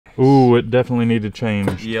Ooh, it definitely needed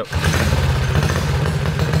change. Yep.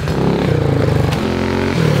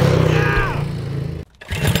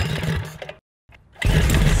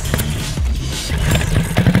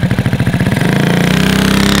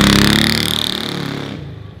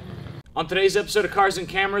 On today's episode of Cars and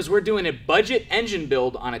Cameras, we're doing a budget engine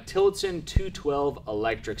build on a Tillotson 212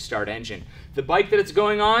 electric start engine. The bike that it's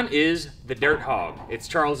going on is the Dirt Hog. It's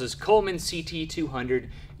Charles's Coleman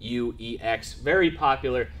CT200U-EX, very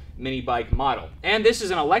popular mini bike model. And this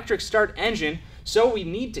is an electric start engine, so we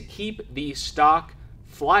need to keep the stock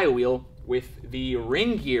flywheel with the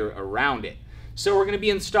ring gear around it. So we're going to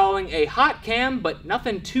be installing a hot cam, but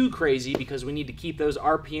nothing too crazy because we need to keep those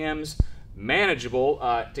RPMs manageable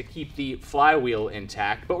to keep the flywheel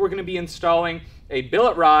intact, but we're going to be installing a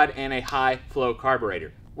billet rod and a high flow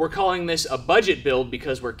carburetor. We're calling this a budget build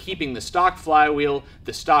because we're keeping the stock flywheel,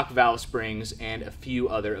 the stock valve springs, and a few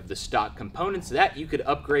other of the stock components that you could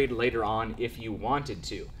upgrade later on if you wanted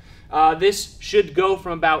to. This should go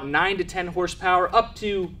from about 9 to 10 horsepower up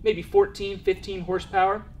to maybe 14, 15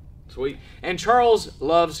 horsepower. Sweet. And Charles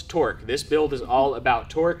loves torque. This build is all about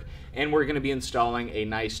torque. And we're going to be installing a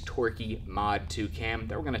nice torquey Mod 2 cam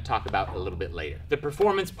that we're going to talk about a little bit later. The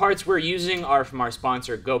performance parts we're using are from our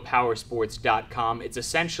sponsor, GoPowersports.com. It's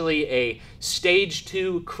essentially a Stage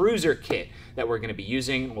 2 cruiser kit that we're going to be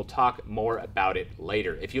using, and we'll talk more about it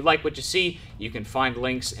later. If you like what you see, you can find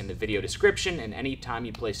links in the video description, and anytime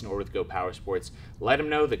you place an order with GoPowersports, let them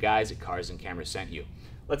know the guys at Cars and Cameras sent you.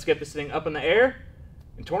 Let's get this thing up in the air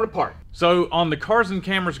and torn apart. So on the Cars and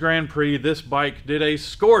Cameras Grand Prix, this bike did a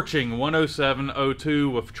scorching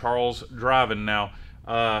 107.02 with Charles driving. Now,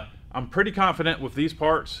 I'm pretty confident with these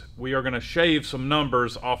parts, we are going to shave some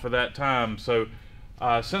numbers off of that time. So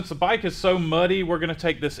since the bike is so muddy, we're going to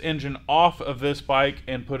take this engine off of this bike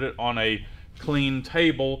and put it on a clean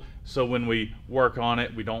table, so when we work on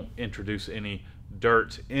it, we don't introduce any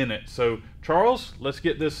dirt in it. So Charles, let's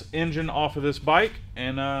get this engine off of this bike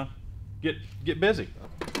and get busy.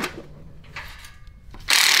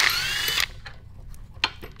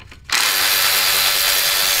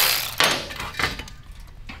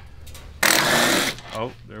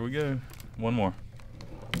 Oh, there we go. One more.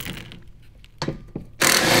 Right.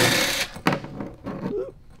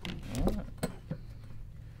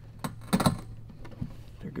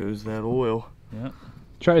 There goes that oil. Yeah.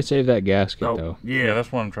 Try to save that gasket, though. Yeah,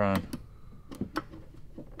 that's what I'm trying.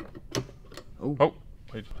 Oh,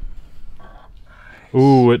 wait.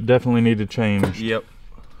 Ooh, it definitely needed change. Yep.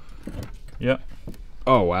 Yep.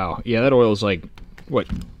 Oh, wow. Yeah, that oil's like, what,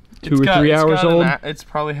 2 or 3 hours old? It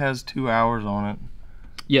probably has 2 hours on it.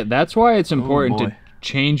 Yeah, that's why it's important boy. to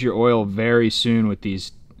change your oil very soon with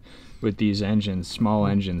these engines, small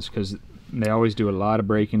engines, because they always do a lot of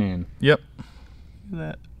breaking in. Yep. Look at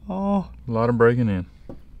that. Oh. A lot of breaking in.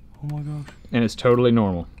 Oh my gosh. And it's totally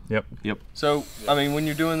normal. Yep. Yep. So, I mean, when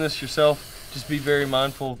you're doing this yourself, just be very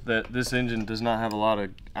mindful that this engine does not have a lot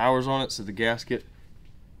of hours on it, so the gasket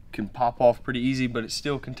can pop off pretty easy, but it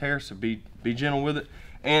still can tear, so be gentle with it.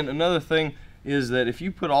 And another thing is that if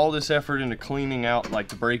you put all this effort into cleaning out like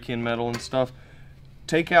the break-in metal and stuff,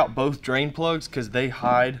 take out both drain plugs because they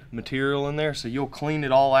hide material in there, so you'll clean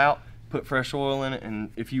it all out, put fresh oil in it,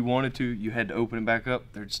 and if you wanted to, you had to open it back up,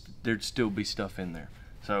 there'd still be stuff in there.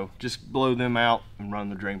 So just blow them out and run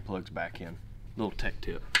the drain plugs back in. Little tech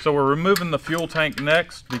tip. So we're removing the fuel tank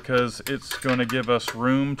next because it's going to give us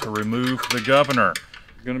room to remove the governor.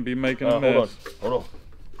 We're going to be making a mess. Hold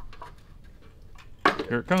on.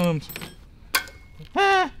 Here it comes.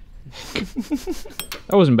 That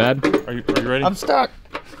wasn't bad. Are you ready? I'm stuck.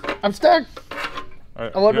 I'm stuck. All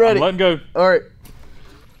right, I wasn't ready. I'm letting go. All right.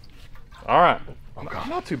 All right.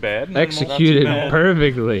 Not too bad. Executed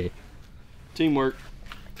perfectly. Teamwork.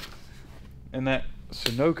 And that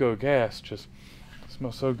Sunoco gas just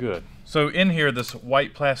smells so good. So in here, this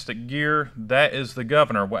white plastic gear, that is the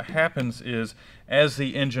governor. What happens is, as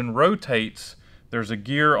the engine rotates, there's a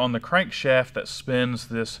gear on the crankshaft that spins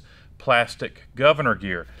this plastic governor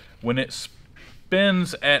gear. When it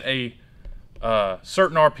spins at a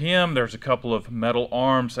certain RPM, there's a couple of metal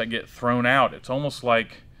arms that get thrown out. It's almost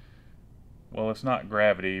like, well, it's not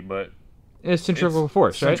gravity, but It's centrifugal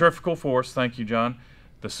force, right? Centrifugal force, thank you, John.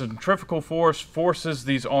 The centrifugal force forces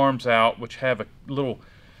these arms out, which have a little,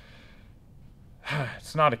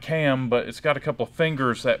 it's not a cam, but it's got a couple of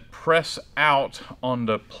fingers that press out on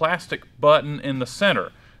the plastic button in the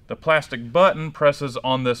center. The plastic button presses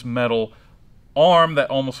on this metal arm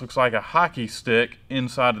that almost looks like a hockey stick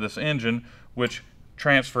inside of this engine, which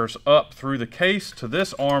transfers up through the case to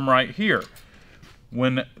this arm right here.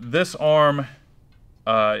 When this arm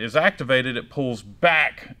is activated, it pulls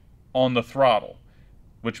back on the throttle,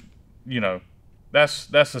 which you know, that's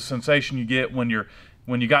the sensation you get when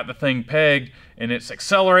you got the thing pegged and it's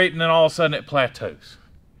accelerating and all of a sudden it plateaus.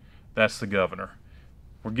 That's the governor.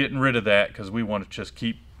 We're getting rid of that because we want to just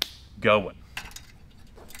keep going.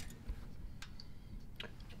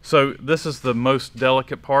 So this is the most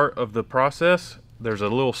delicate part of the process. There's a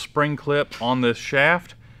little spring clip on this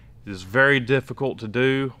shaft. It is very difficult to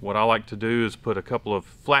do. What I like to do is put a couple of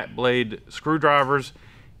flat blade screwdrivers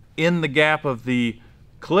in the gap of the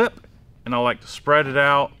clip, and I like to spread it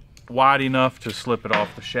out wide enough to slip it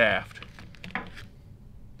off the shaft.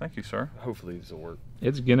 Thank you, sir. Hopefully this will work.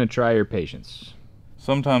 It's gonna try your patience.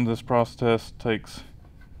 Sometimes this process takes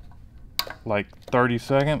like 30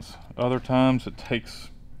 seconds. Other times it takes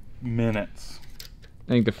minutes. I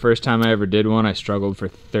think the first time I ever did one, I struggled for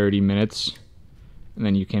 30 minutes, and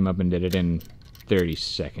then you came up and did it in 30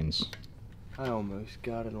 seconds. I almost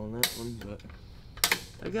got it on that one, but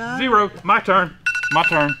I got 0. My turn. My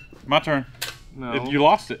turn. My turn. No. You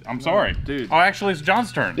lost it. I'm sorry. Dude. Oh, actually, it's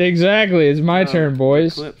John's turn. Exactly, it's my turn,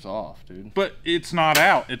 boys. The clip's off, dude. But it's not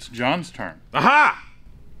out. It's John's turn. Aha!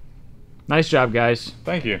 Nice job, guys.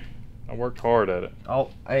 Thank you. I worked hard at it.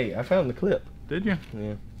 Oh, hey, I found the clip. Did you?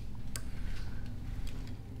 Yeah.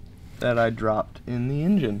 That I dropped in the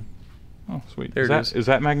engine. Oh, sweet. There it is. Is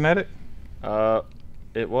that magnetic?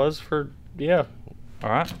 It was for, yeah. All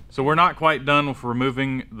right. So we're not quite done with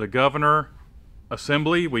removing the governor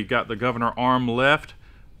assembly. We've got the governor arm left,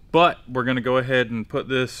 but we're going to go ahead and put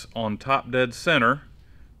this on top dead center,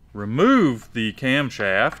 remove the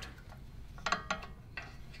camshaft.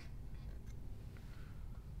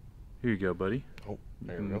 Here you go, buddy. Oh,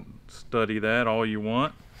 there we go. Study that all you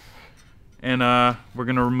want. And we're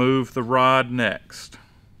going to remove the rod next.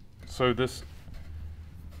 So this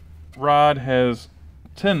rod has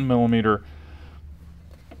 10mm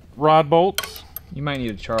rod bolts. You might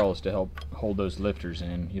need a Charles to help hold those lifters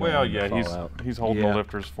in. You don't Well, want them to yeah, fall out. he's holding the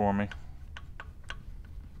lifters for me.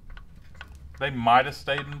 They might have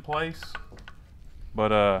stayed in place,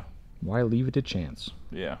 but Why leave it to chance?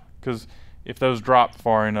 yeah, because if those drop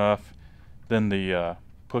far enough, then the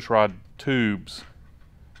push rod tubes.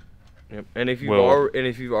 Yep. And if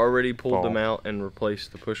you've already pulled them out and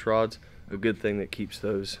replaced the push rods, a good thing that keeps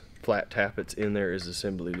those flat tappets in there is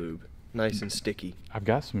assembly lube. Nice and sticky. I've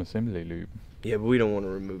got some assembly lube. Yeah, but we don't want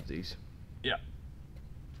to remove these. Yeah.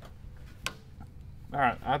 All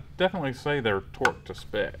right, I definitely say they're torqued to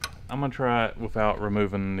spec. I'm gonna try it without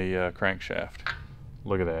removing the crankshaft.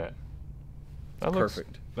 Look at that. That looks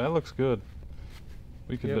Perfect. That looks good.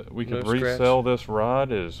 We could no resell this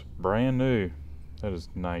rod as brand new. That is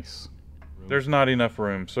nice. There's not enough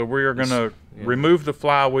room, so we are gonna remove the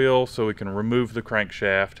flywheel so we can remove the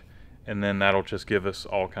crankshaft, and then that'll just give us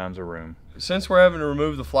all kinds of room. Since we're having to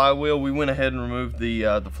remove the flywheel, we went ahead and removed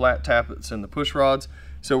the flat tappets and the push rods.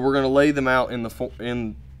 So we're going to lay them out in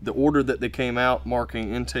the order that they came out,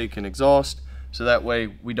 marking intake and exhaust, so that way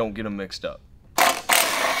we don't get them mixed up.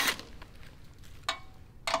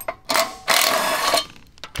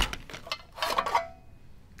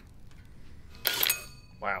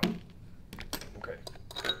 Wow. Okay.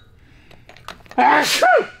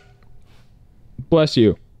 Bless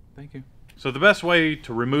you. Thank you. So the best way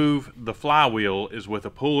to remove the flywheel is with a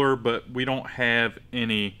puller, but we don't have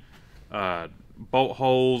any bolt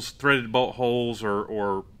holes, threaded bolt holes,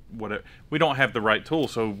 or whatever. We don't have the right tool,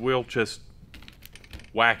 so we'll just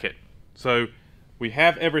whack it. So we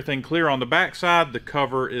have everything clear on the back side. The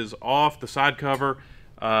cover is off, the side cover,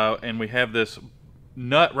 and we have this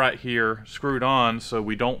nut right here screwed on so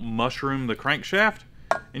we don't mushroom the crankshaft,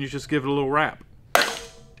 and you just give it a little wrap.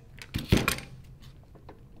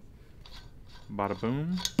 Bada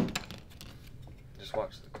boom. Just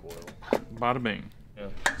watch the coil. Bada bing. Yeah.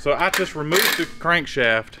 So I just removed the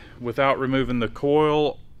crankshaft without removing the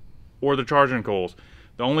coil or the charging coils.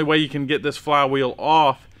 The only way you can get this flywheel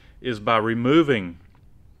off is by removing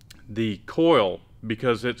the coil,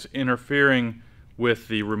 because it's interfering with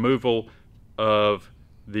the removal of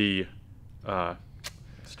the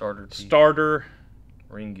starter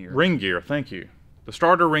ring gear. Ring gear, thank you. The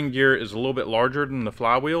starter ring gear is a little bit larger than the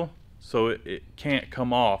flywheel, so it can't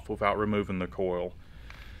come off without removing the coil.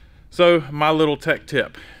 So my little tech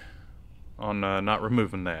tip on not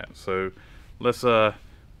removing that. So let's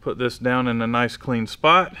put this down in a nice clean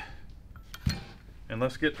spot, and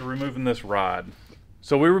let's get to removing this rod.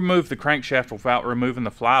 So we removed the crankshaft without removing the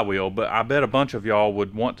flywheel, but I bet a bunch of y'all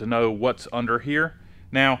would want to know what's under here.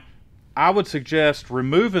 Now, I would suggest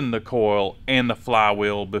removing the coil and the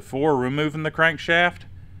flywheel before removing the crankshaft,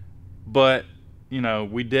 but you know,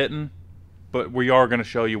 we didn't, but we are going to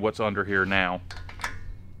show you what's under here now.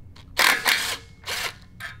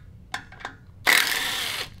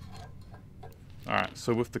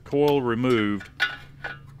 So with the coil removed,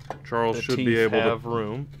 Charles The should be teeth able have to,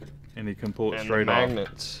 room, and he can pull it and straight the off.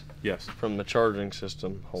 magnets Yes. from the charging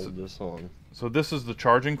system hold this on. So this is the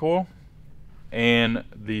charging coil, and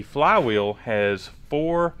the flywheel has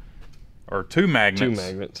two magnets. Two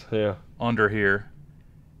magnets, yeah. Under here,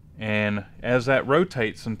 and as that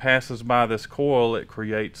rotates and passes by this coil, it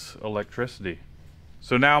creates electricity.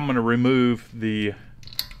 So now I'm going to remove the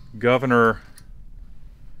governor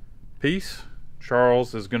piece.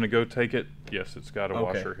 Charles is going to go take it. Yes, it's got a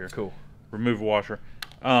washer here. Cool. Remove a washer.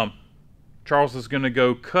 Charles is going to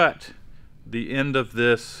go cut the end of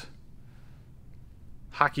this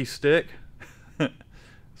hockey stick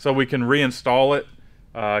so we can reinstall it,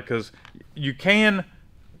 because you can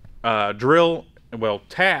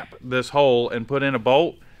tap this hole and put in a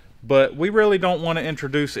bolt, but we really don't want to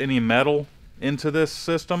introduce any metal into this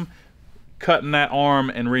system. Cutting that arm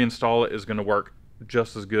and reinstall it is going to work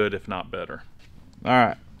just as good, if not better. All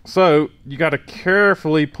right, so you got to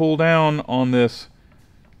carefully pull down on this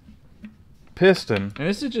piston. And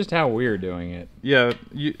this is just how we're doing it. Yeah,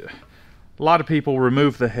 a lot of people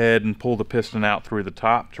remove the head and pull the piston out through the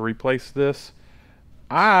top to replace this.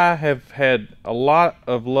 I have had a lot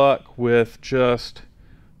of luck with just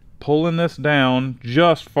pulling this down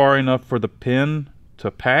just far enough for the pin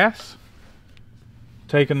to pass,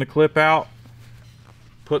 taking the clip out,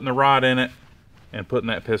 putting the rod in it, and putting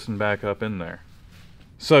that piston back up in there.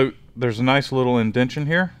 So there's a nice little indentation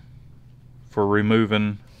here for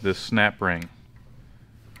removing this snap ring.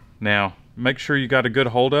 Now make sure you got a good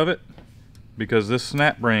hold of it, because this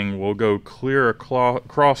snap ring will go clear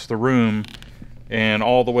across the room and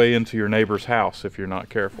all the way into your neighbor's house if you're not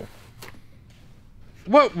careful.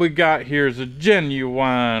 What we got here is a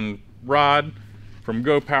genuine rod from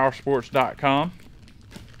GoPowersports.com.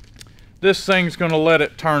 This thing's going to let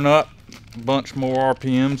it turn up a bunch more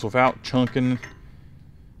RPMs without chunking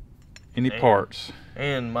any parts.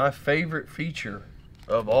 And my favorite feature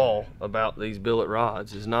of all about these billet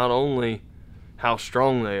rods is not only how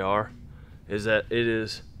strong they are, is that it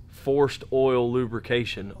is forced oil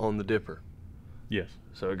lubrication on the dipper. Yes.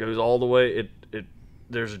 So it goes all the way.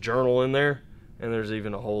 There's a journal in there, and there's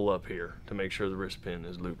even a hole up here to make sure the wrist pin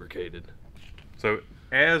is lubricated. So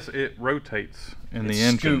as it rotates in the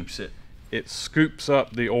engine, it scoops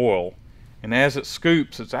up the oil, and as it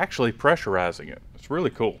scoops, it's actually pressurizing it. It's really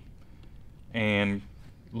cool, and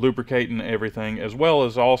lubricating everything, as well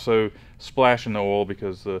as also splashing the oil,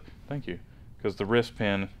 because the wrist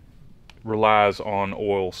pin relies on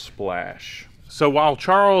oil splash. So while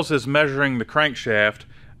Charles is measuring the crankshaft,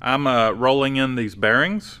 I'm rolling in these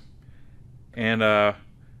bearings, and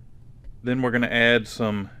then we're going to add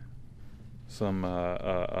some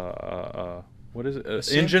what is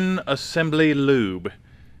it? Engine assembly lube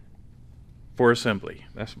for assembly.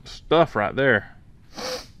 That's some stuff right there.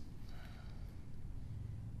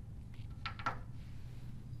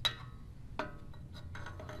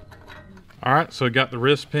 All right, so I got the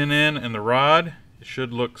wrist pin in and the rod. It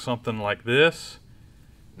should look something like this.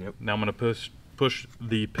 Yep. Now I'm going to push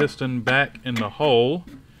the piston back in the hole,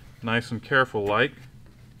 nice and careful like,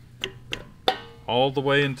 all the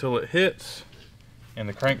way until it hits, and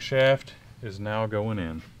the crankshaft is now going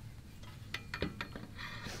in.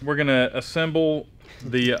 We're going to assemble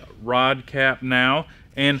the rod cap now,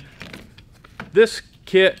 and this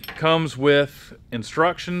kit comes with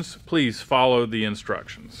instructions. Please follow the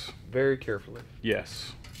instructions. Very carefully.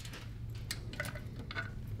 Yes.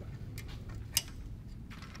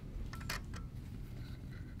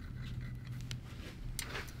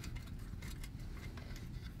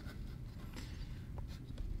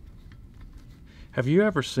 Have you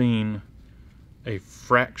ever seen a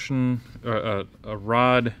fraction, a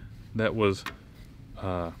rod that was,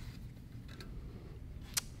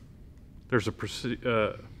 there's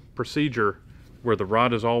a procedure where the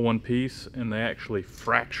rod is all one piece and they actually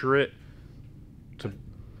fracture it to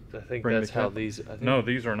I think bring that's the how cap. these. No,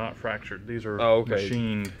 these are not fractured. These are okay.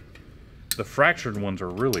 machined. The fractured ones are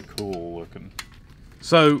really cool looking.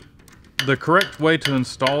 So the correct way to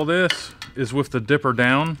install this is with the dipper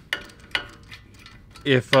down.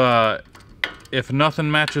 If nothing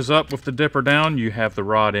matches up with the dipper down, you have the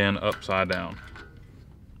rod in upside down.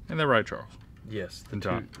 Ain't that right, Charles? Yes,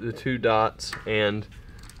 the two dots and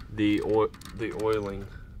the oiling.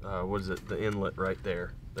 What is it? The inlet right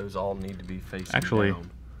there. Those all need to be facing down.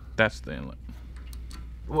 That's the inlet.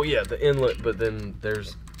 Well, yeah, the inlet, but then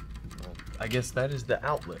there's. I guess that is the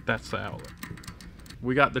outlet. That's the outlet.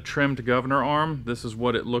 We got the trimmed governor arm. This is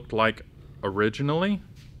what it looked like originally.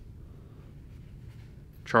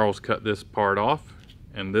 Charles cut this part off,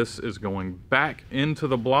 and this is going back into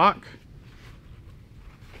the block.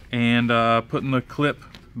 and putting the clip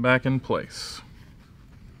back in place.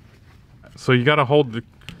 So you got to hold the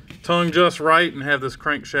tongue just right and have this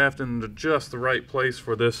crankshaft in just the right place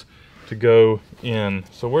for this to go in.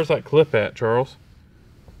 So where's that clip at, Charles?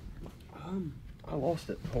 I lost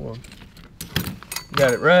it. Hold on.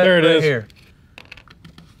 Got it right there. It is here.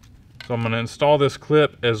 So I'm going to install this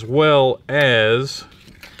clip as well as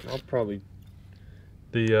I'll probably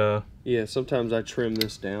the yeah, sometimes I trim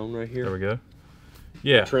this down right here. there we go.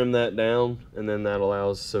 Yeah. Trim that down, and then that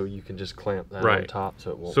allows so you can just clamp that on top so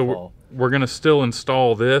it won't fall. We're going to still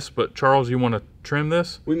install this, but Charles, you want to trim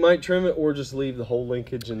this? We might trim it or just leave the whole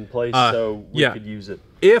linkage in place so we could use it.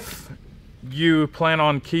 If you plan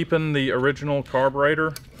on keeping the original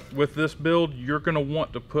carburetor with this build, you're going to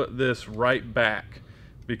want to put this right back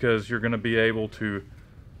because you're going to be able to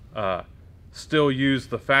still use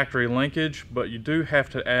the factory linkage, but you do have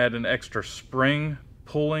to add an extra spring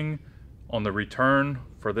pulling on the return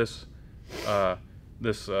for this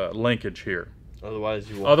linkage here. Otherwise,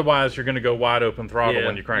 you won't. Otherwise, you're going to go wide open throttle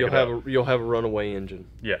when you crank it up. You'll have a runaway engine.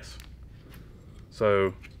 Yes.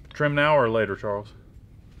 So, trim now or later, Charles?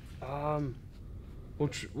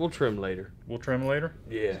 We'll trim later. We'll trim later?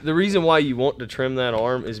 Yeah. The reason why you want to trim that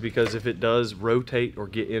arm is because if it does rotate or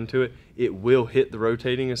get into it, it will hit the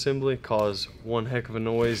rotating assembly, cause one heck of a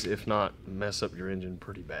noise, if not mess up your engine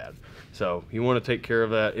pretty bad. So you want to take care of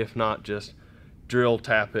that. If not, just drill,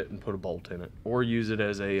 tap it, and put a bolt in it. Or use it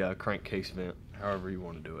as a crankcase vent, however you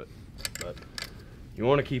want to do it. But you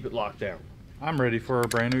want to keep it locked down. I'm ready for a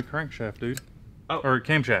brand new crankshaft, dude. Or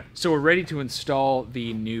camshaft. So we're ready to install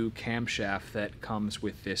the new camshaft that comes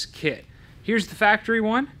with this kit. Here's the factory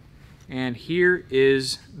one, and here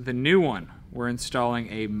is the new one. We're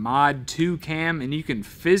installing a Mod 2 cam, and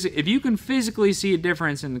if you can physically see a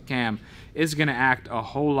difference in the cam, it's going to act a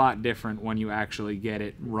whole lot different when you actually get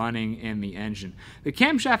it running in the engine. The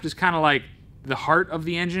camshaft is kind of like the heart of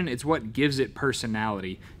the engine. It's what gives it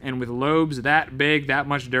personality, and with lobes that big, that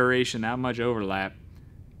much duration, that much overlap,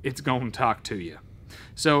 it's going to talk to you.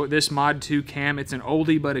 So this Mod 2 cam, it's an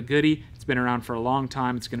oldie but a goodie. It's been around for a long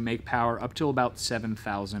time. It's going to make power up to about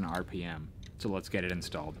 7,000 RPM. So let's get it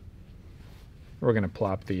installed. We're going to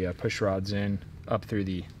plop the push rods in up through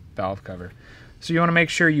the valve cover. So you want to make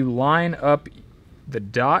sure you line up the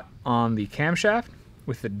dot on the camshaft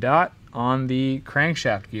with the dot on the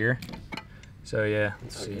crankshaft gear. So yeah,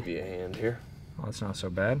 let's see. I'll give you a hand here. Oh, that's not so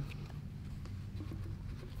bad.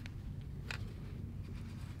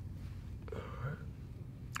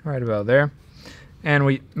 Right about there. And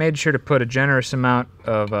we made sure to put a generous amount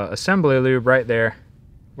of assembly lube right there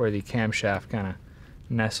where the camshaft kind of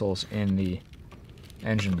nestles in the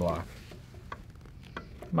engine block.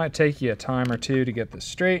 Might take you a time or two to get this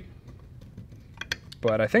straight,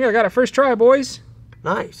 but I think I got it first try, boys.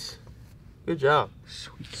 Nice. Good job.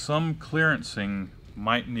 Sweet. Some clearancing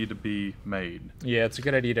might need to be made. Yeah, it's a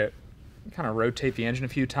good idea to kind of rotate the engine a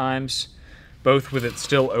few times, both with it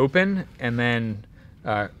still open, and then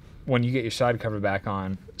when you get your side cover back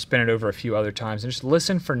on, spin it over a few other times, and just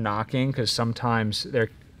listen for knocking, because sometimes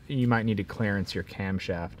you might need to clearance your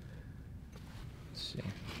camshaft. Let's see.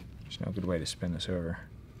 There's no good way to spin this over.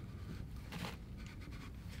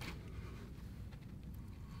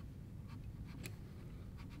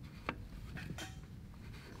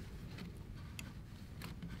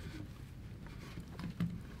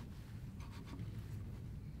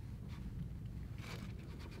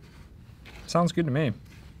 Sounds good to me.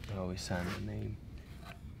 I always sign my name.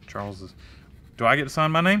 Charles is... Do I get to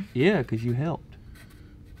sign my name? Yeah, because you helped.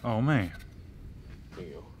 Oh, man. There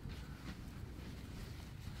you go.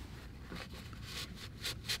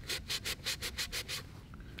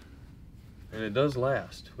 And it does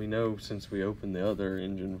last. We know since we opened the other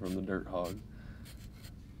engine from the Dirt Hog.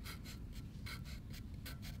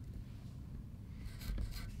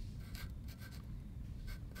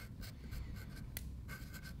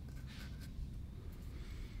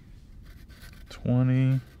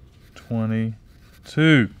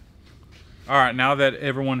 $20.22. All right, now that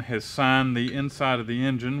everyone has signed the inside of the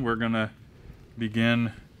engine, we're going to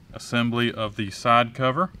begin assembly of the side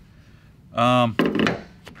cover. I'm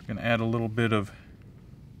going to add a little bit of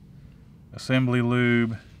assembly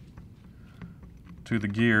lube to the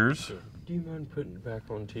gears. Do you mind putting it back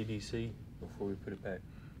on TDC before we put it back?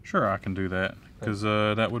 Sure, I can do that because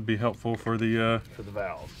that would be helpful for the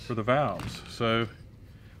valves. For the valves. So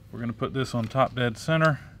we're going to put this on top dead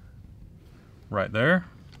center, right there.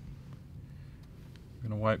 I'm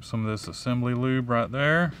going to wipe some of this assembly lube right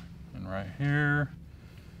there and right here.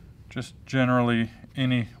 Just generally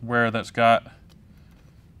anywhere that's got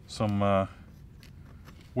some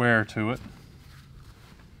wear to it.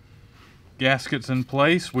 gasket's in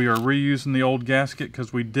place. We are reusing the old gasket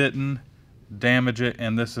because we didn't damage it,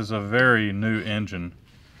 and this is a very new engine.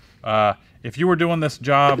 If you were doing this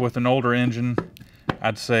job with an older engine,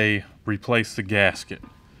 I'd say replace the gasket.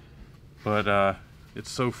 But it's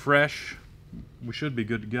so fresh, we should be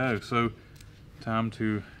good to go. So, time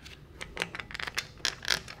to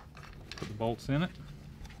put the bolts in it.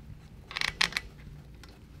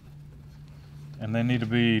 And they need to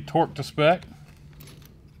be torqued to spec.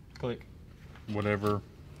 Click. Whatever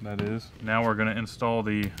that is. Now we're going to install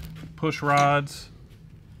the push rods.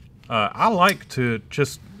 I like to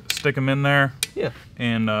just stick them in there. Yeah.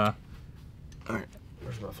 And all right.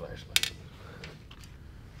 Where's my flashlight?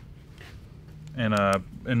 And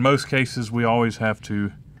in most cases, we always have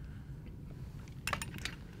to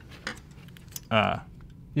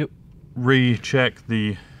recheck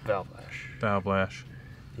the Valve lash. valve lash.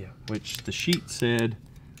 Yeah. Which the sheet said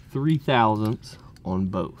 0.003 on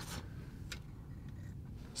both.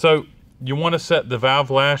 So you want to set the valve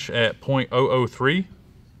lash at 0.003.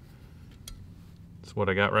 That's what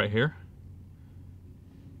I got right here.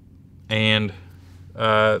 And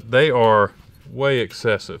they are way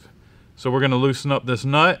excessive. So we're going to loosen up this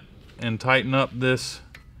nut and tighten up this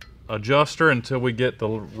adjuster until we get the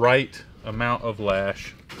right amount of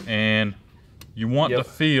lash. And you want to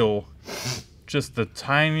feel just the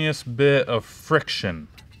tiniest bit of friction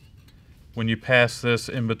when you pass this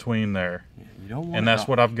in between there. You don't want and that's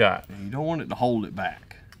what I've got. You don't want it to hold it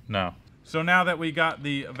back. No. So now that we got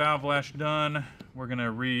the valve lash done, we're going to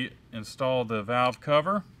reinstall the valve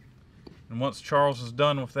cover. And once Charles is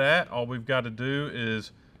done with that, all we've got to do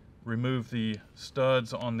is remove the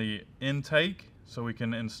studs on the intake so we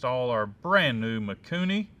can install our brand new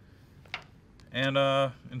Mikuni and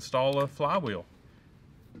install a flywheel.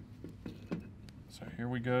 So here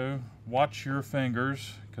we go. Watch your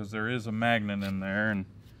fingers because there is a magnet in there and,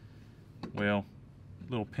 well,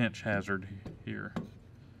 little pinch hazard here.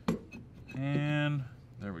 And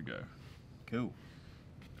there we go. Cool.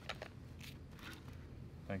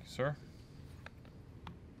 Thank you, sir.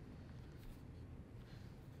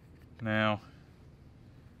 Now,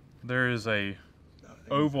 there is a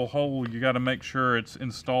oval hole. You got to make sure it's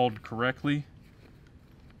installed correctly,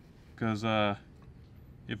 because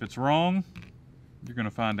if it's wrong, you're going to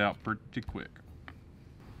find out pretty quick.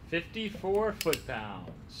 54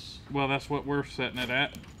 foot-pounds. Well, that's what we're setting it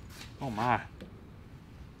at. Oh my.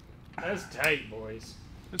 That's tight, boys.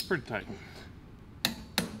 It's pretty tight.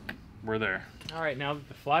 We're there. All right, now that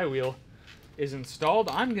the flywheel is installed,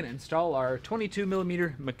 I'm going to install our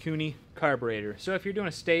 22mm Mikuni carburetor. So if you're doing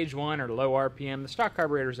a stage 1 or low RPM, the stock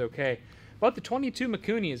carburetor is okay. But the 22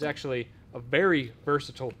 Mikuni is actually a very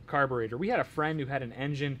versatile carburetor. We had a friend who had an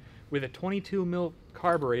engine with a 22mm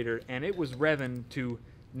carburetor, and it was revving to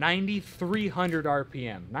 9,300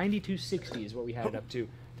 RPM. 9,260 is what we had it up to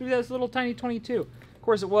through this little tiny 22. Of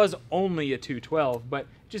course, it was only a 212, but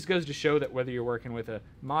it just goes to show that whether you're working with a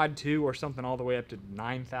Mod 2 or something all the way up to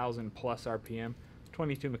 9,000 plus RPM,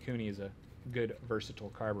 22 Mikuni is a good versatile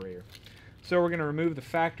carburetor. So we're going to remove the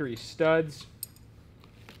factory studs.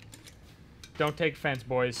 Don't take offense,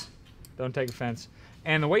 boys. Don't take offense.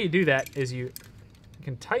 And the way you do that is you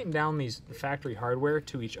can tighten down the factory hardware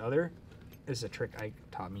to each other. This is a trick Ike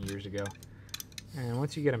taught me years ago. And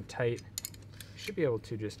once you get them tight, you should be able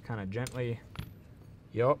to just kind of gently,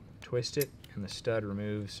 twist it, and the stud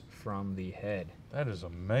removes from the head. That is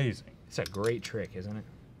amazing. It's a great trick, isn't it?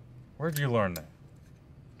 Where'd you learn that?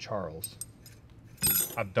 Charles.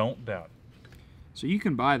 I don't doubt it. So you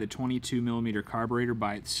can buy the 22mm carburetor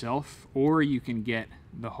by itself, or you can get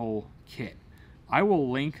the whole kit. I will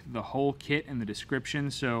link the whole kit in the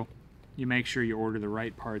description, so you make sure you order the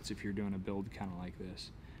right parts if you're doing a build kind of like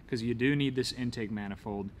this, because you do need this intake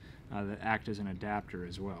manifold that act as an adapter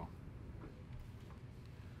as well.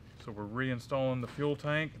 So we're reinstalling the fuel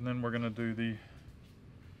tank, and then we're going to do the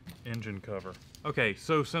engine cover. Okay,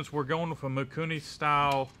 so since we're going with a Mikuni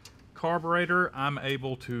style carburetor, I'm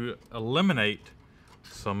able to eliminate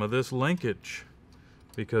some of this linkage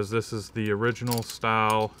because this is the original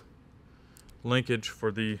style linkage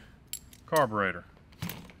for the carburetor.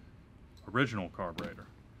 Original carburetor.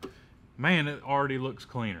 Man, it already looks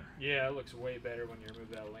cleaner. Yeah, it looks way better when you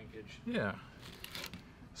remove that linkage. Yeah.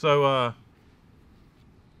 So,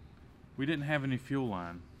 we didn't have any fuel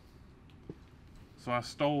line. So I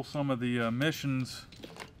stole some of the emissions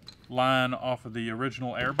line off of the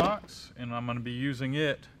original airbox, and I'm going to be using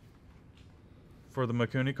it for the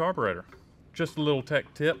Mikuni carburetor. Just a little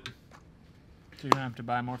tech tip. So you don't have to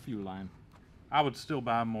buy more fuel line. I would still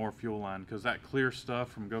buy more fuel line because that clear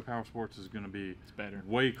stuff from Go Power Sports is going to be better.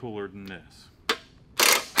 Way cooler than this.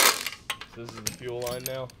 So this is the fuel line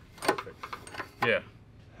now? Perfect. Yeah.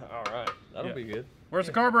 All right, that'll be good. Where's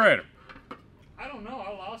the carburetor? I don't know,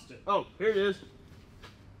 I lost it. Oh, here it is.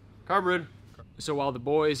 Carburetor. So while the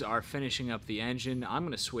boys are finishing up the engine, I'm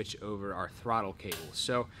going to switch over our throttle cable.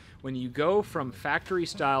 So when you go from factory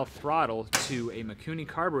style throttle to a Mikuni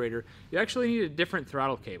carburetor, you actually need a different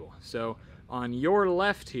throttle cable. So on your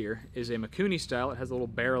left here is a Mikuni style. It has a little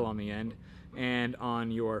barrel on the end. And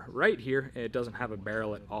on your right here, it doesn't have a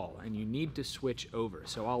barrel at all. And you need to switch over.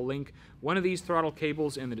 So I'll link one of these throttle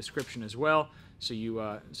cables in the description as well, so you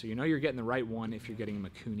know you're getting the right one if you're getting a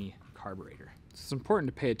Mikuni carburetor. It's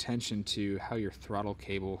important to pay attention to how your throttle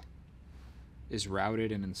cable is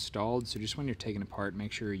routed and installed. So just when you're taking it apart,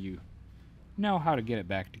 make sure you know how to get it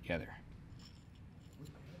back together.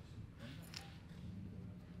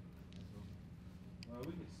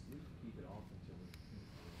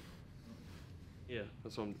 Yeah,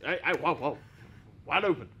 that's what I'm. Whoa. Wide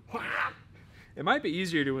open. It might be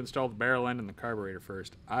easier to install the barrel end and the carburetor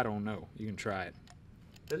first. I don't know. You can try it.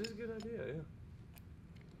 That is a good idea,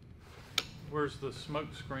 yeah. Where's the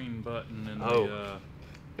smoke screen button in Oh.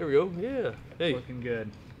 There we go, yeah. Hey. Looking good.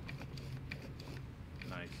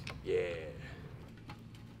 Nice. Yeah.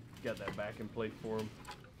 Got that backing plate for him.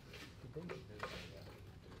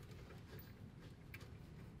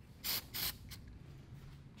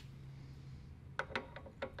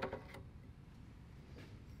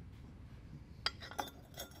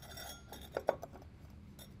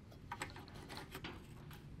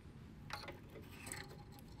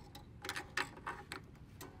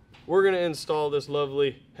 We're gonna install this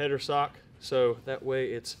lovely header sock, so that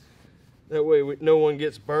way no one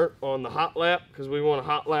gets burnt on the hot lap, because we want a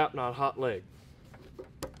hot lap, not a hot leg.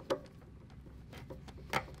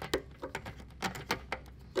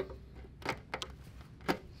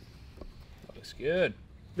 Looks good.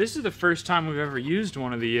 This is the first time we've ever used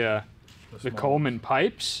one of the Coleman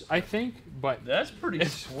pipes, I think, but That's pretty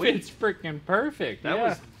sweet. it's freaking perfect.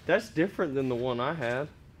 That's different than the one I had.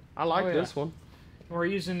 I like this one. We're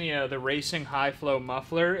using the racing high flow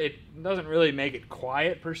muffler. It doesn't really make it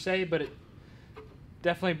quiet per se, but it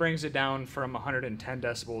definitely brings it down from 110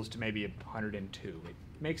 decibels to maybe 102. It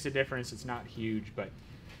makes a difference. It's not huge, but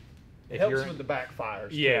It helps with the backfires.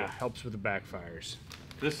 Yeah, helps with the backfires.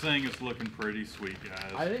 This thing is looking pretty sweet,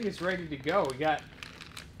 guys. I think it's ready to go. We got,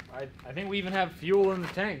 I think we even have fuel in the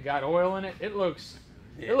tank. Got oil in it. It looks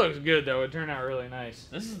good though. It turned out really nice.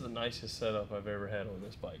 This is the nicest setup I've ever had on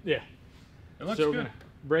this bike. Yeah. It looks So we're good. gonna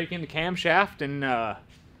break in the camshaft and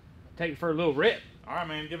take it for a little rip. All right,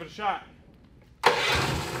 man, give it a shot.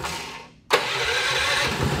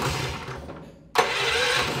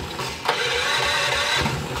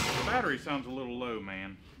 The battery sounds a little low,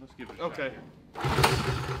 man. Let's give it a shot. Okay.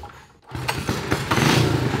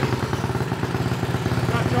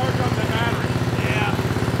 Got charge on the battery. Yeah.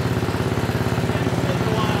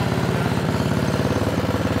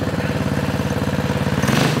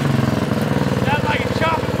 Sounds like it's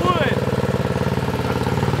chopping wood.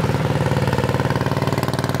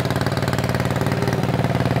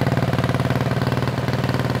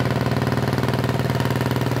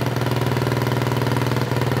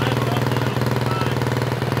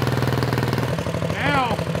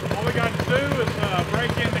 Now, all we got to do is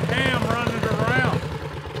break in the cam, run it around.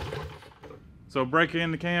 So break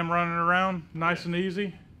in the cam, run it around, nice and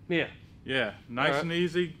easy. Yeah. Yeah, nice Alright. and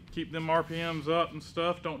easy. Keep them RPMs up and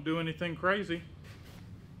stuff. Don't do anything crazy.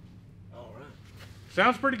 All right.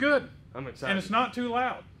 Sounds pretty good. I'm excited. And it's not too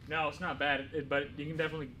loud. No, it's not bad, but you can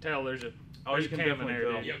definitely tell there's a Oh, there's you can cam in definitely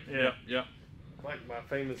there, tell. dude. Yep, yep, Like my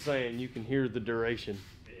famous saying, you can hear the duration.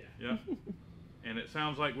 yep. And it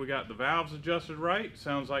sounds like we got the valves adjusted right.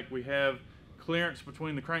 Sounds like we have clearance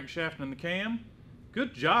between the crankshaft and the cam.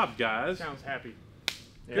 Good job, guys. Sounds happy.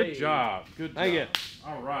 Good job. Good job. Thank you.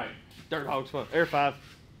 All right. Dirt Hog's fun. Air 5.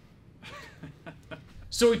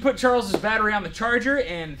 So we put Charles's battery on the charger,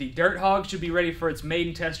 and the Dirt Hog should be ready for its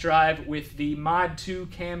maiden test drive with the Mod 2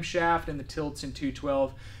 camshaft and the Tillotson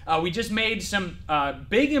 212. We just made some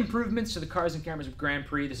big improvements to the Cars and Cameras of Grand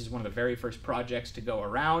Prix. This is one of the very first projects to go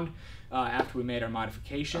around after we made our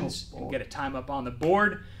modifications and get a time up on the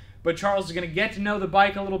board. But Charles is going to get to know the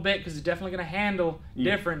bike a little bit because it's definitely going to handle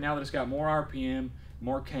different now that it's got more RPM,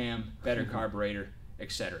 more cam, better carburetor,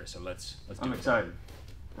 etc. So let's do I'm it. excited.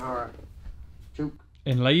 All right. Choke.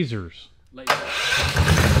 And lasers. Later.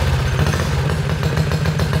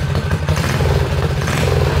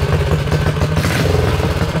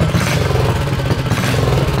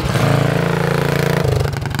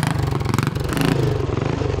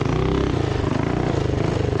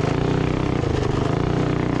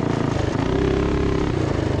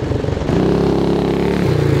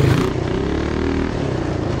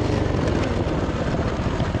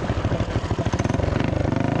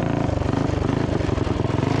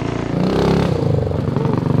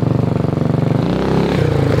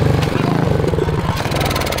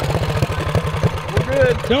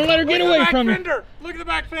 Don't let her get away from me. Look at the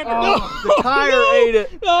back fender. Oh, the tire ate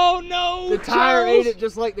it. Oh no! The tire Charles. ate it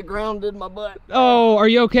just like the ground did my butt. Oh, are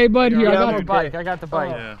you okay, bud? Here, I got I'm the okay. bike. I got the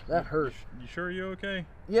bike. Yeah. That hurts. You sure you're okay?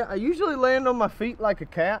 Yeah, I usually land on my feet like a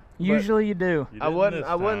cat. but Usually you do. You I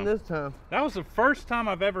didn't wasn't this this time. That was the first time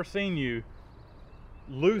I've ever seen you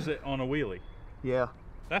lose it on a wheelie. Yeah.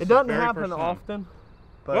 That's It the doesn't very happen first time. often.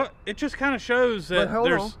 But Well, it just kind of shows that hold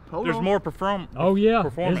there's on. more performance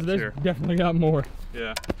There's here. definitely got more.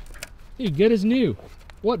 Yeah. Dude, good as new.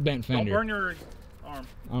 What bent Don't fender? burn your arm.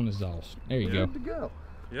 On the Zolls. There you go. good to go.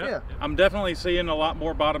 Yeah. Yeah. I'm definitely seeing a lot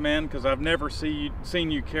more bottom end because I've never seen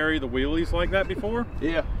you carry the wheelies like that before.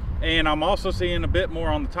 Yeah. And I'm also seeing a bit more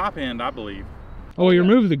on the top end, I believe. Oh, you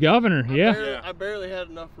removed the governor. Yeah. Yeah. I barely had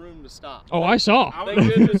enough room to stop. Oh, I saw. Thank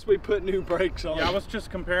goodness we put new brakes on. Yeah, I was just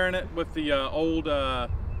comparing it with the old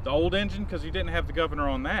engine because you didn't have the governor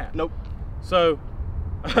on that. Nope. So,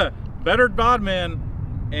 better bottom end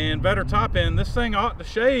and better top end. This thing ought to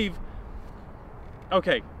shave.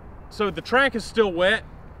 Okay, so the track is still wet.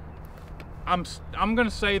 I'm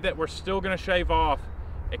gonna say that we're still gonna shave off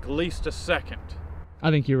at least a second I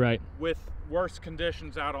think you're right. with worse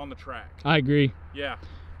conditions out on the track. I agree. Yeah.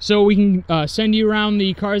 So we can send you around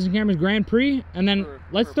the Cars and Cameras Grand Prix, and then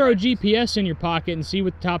let's for throw a practice. GPS in your pocket and see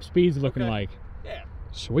what the top speed's looking Okay. like. Yeah.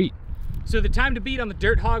 Sweet. So the time to beat on the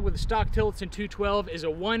Dirt Hog with the stock Tillotson 212 is a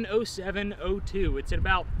 1:07:02. It's at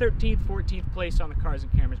about 13th, 14th place on the Cars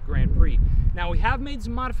and Cameras Grand Prix. Now we have made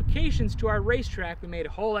some modifications to our racetrack. We made a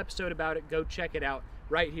whole episode about it. Go check it out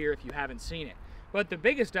right here if you haven't seen it. But the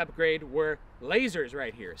biggest upgrade were lasers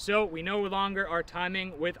right here. So we no longer are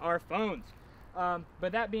timing with our phones.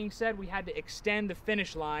 But that being said, we had to extend the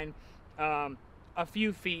finish line a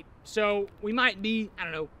few feet. So we might be, I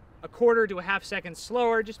don't know, a quarter to a half second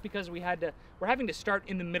slower just because we're having to start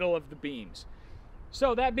in the middle of the beams.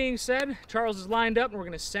 So that being said, Charles is lined up and we're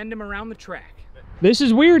gonna send him around the track. This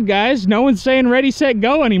is weird, guys. No one's saying ready, set,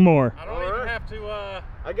 go anymore. I don't even have to.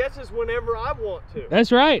 I guess it's whenever I want to.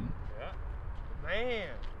 That's right. Yeah. Man.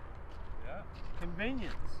 Yeah.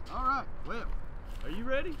 Convenience. All right. Well, are you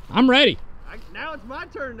ready? I'm ready. Now it's my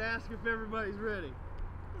turn to ask if everybody's ready.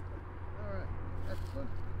 All right. That's fun.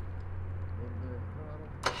 A little bit of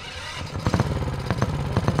throttle.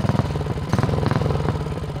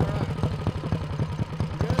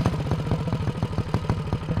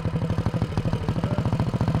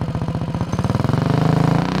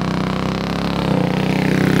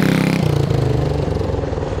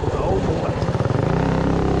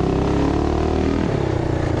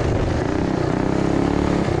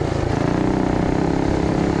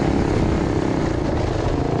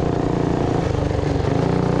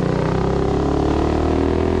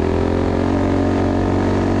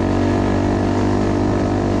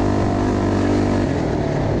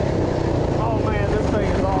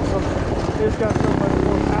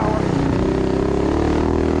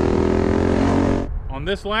 On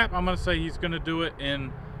this lap, I'm going to say he's going to do it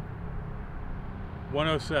in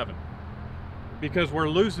 1:07 because we're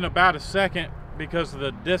losing about a second because of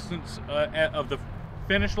the distance of the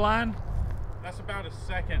finish line. That's about a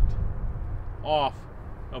second off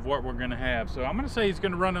of what we're going to have. So I'm going to say he's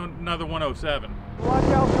going to run another 1:07. Watch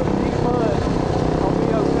out for the deep mud. I'll be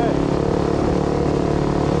okay.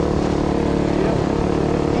 Yep.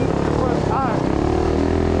 Keep the front tire.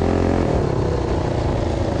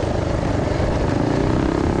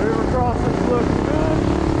 River crossings look good.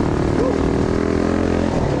 Woo.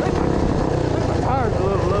 I think my tire's a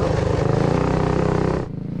little low.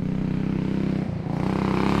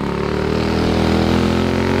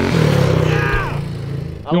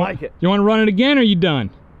 I like it. You want to run it again, or are you done?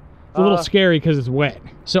 It's a little scary because it's wet.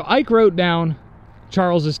 So Ike wrote down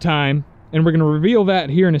Charles's time, and we're going to reveal that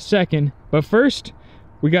here in a second. But first,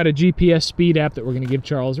 we got a GPS speed app that we're going to give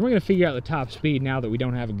Charles. And we're going to figure out the top speed now that we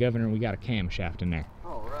don't have a governor and we got a camshaft in there.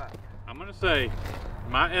 All right. I'm going to say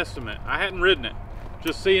my estimate, I hadn't ridden it,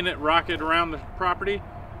 just seeing it rocket around the property,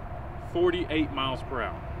 48 miles per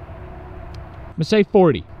hour. I'm going to say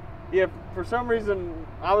 40. Yeah, for some reason,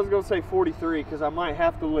 I was going to say 43 because I might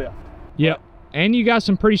have to lift. Yep. And you got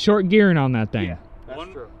some pretty short gearing on that thing. Yeah, that's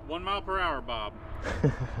true. 1 mile per hour, Bob.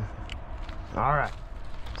 All right.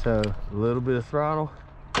 So, a little bit of throttle.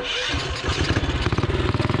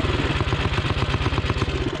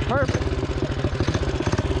 Perfect.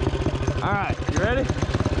 All right, you ready?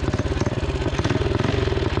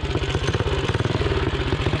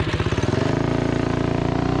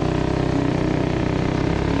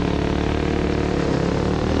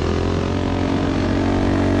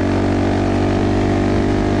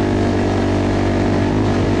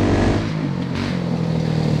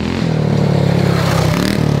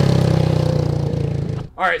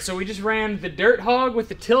 All right, so we just ran the Dirt Hog with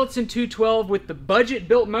the Tillotson 212 with the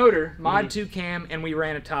budget-built motor, Mod 2 cam, and we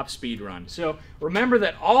ran a top speed run. So remember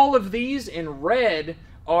that all of these in red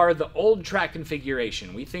are the old track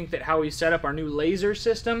configuration. We think that how we set up our new laser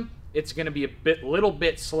system, it's going to be a little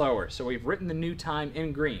bit slower. So we've written the new time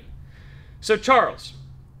in green. So Charles,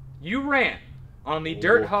 you ran on the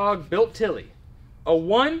Dirt Hog built Tilly a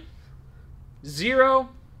 1:05.2.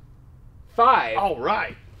 All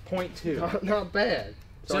right. Not bad.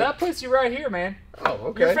 So that puts you right here, man. Oh,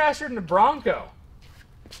 okay. You're faster than the Bronco.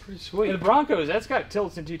 Pretty sweet. And the Broncos, that's got a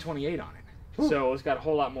Tillotson 228 on it. So it's got a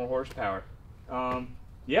whole lot more horsepower.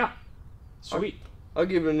 Yeah. Sweet. I'll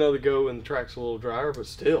give it another go when the track's a little drier, but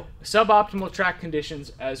still. Suboptimal track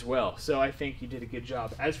conditions as well. So I think you did a good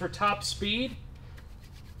job. As for top speed,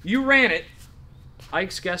 you ran it.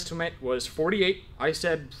 Ike's guesstimate was 48. I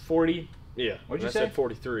said 40. Yeah. What'd you I say? said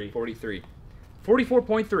 43. 43.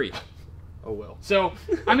 44.3. Oh, well. So,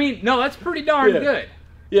 I mean, no, that's pretty darn good.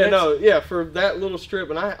 Yeah, for that little strip,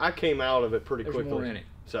 and I came out of it pretty There's quickly. more in it.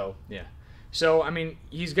 So. Yeah. So, I mean,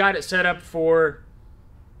 he's got it set up for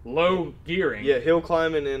low gearing. Yeah, hill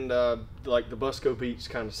climbing and like the Busco Beach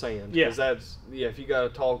kind of sand. Yeah. 'Cause that's, if you got a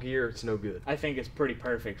tall gear, it's no good. I think it's pretty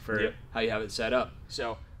perfect for how you have it set up.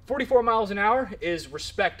 So 44 miles an hour is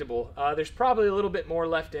respectable. There's probably a little bit more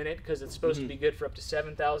left in it because it's supposed to be good for up to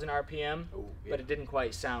 7,000 RPM, but it didn't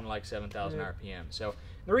quite sound like 7,000 RPM. So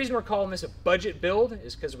the reason we're calling this a budget build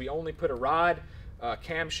is because we only put a rod,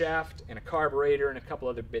 camshaft, and a carburetor and a couple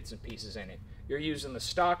other bits and pieces in it. You're using the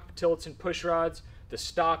stock Tillotson push rods, the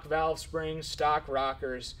stock valve springs, stock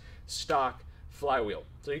rockers, stock flywheel.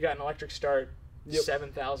 So you got an electric start,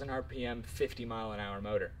 7,000 RPM, 50-mile-an-hour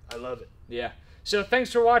motor. I love it. Yeah. So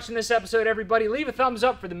thanks for watching this episode, everybody. Leave a thumbs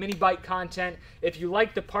up for the mini bike content. If you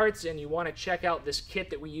like the parts and you want to check out this kit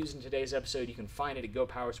that we used in today's episode, you can find it at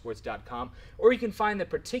gopowersports.com, or you can find the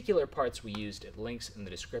particular parts we used at links in the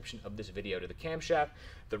description of this video to the camshaft,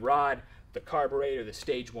 the rod, the carburetor, the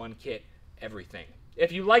Stage 1 kit, everything.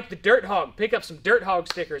 If you like the Dirt Hog, pick up some Dirt Hog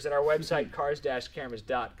stickers at our website,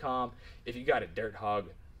 CarsandCameras.com, if you got a Dirt Hog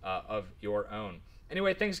of your own.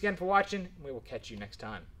 Anyway, thanks again for watching, and we will catch you next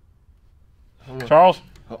time. Charles?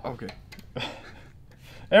 Oh, okay.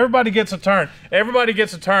 Everybody gets a turn. Everybody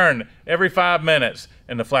gets a turn every 5 minutes,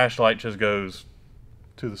 and the flashlight just goes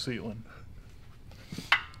to the ceiling.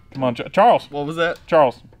 Come on, Charles. What was that?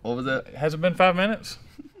 Charles. What was that? Has it been 5 minutes?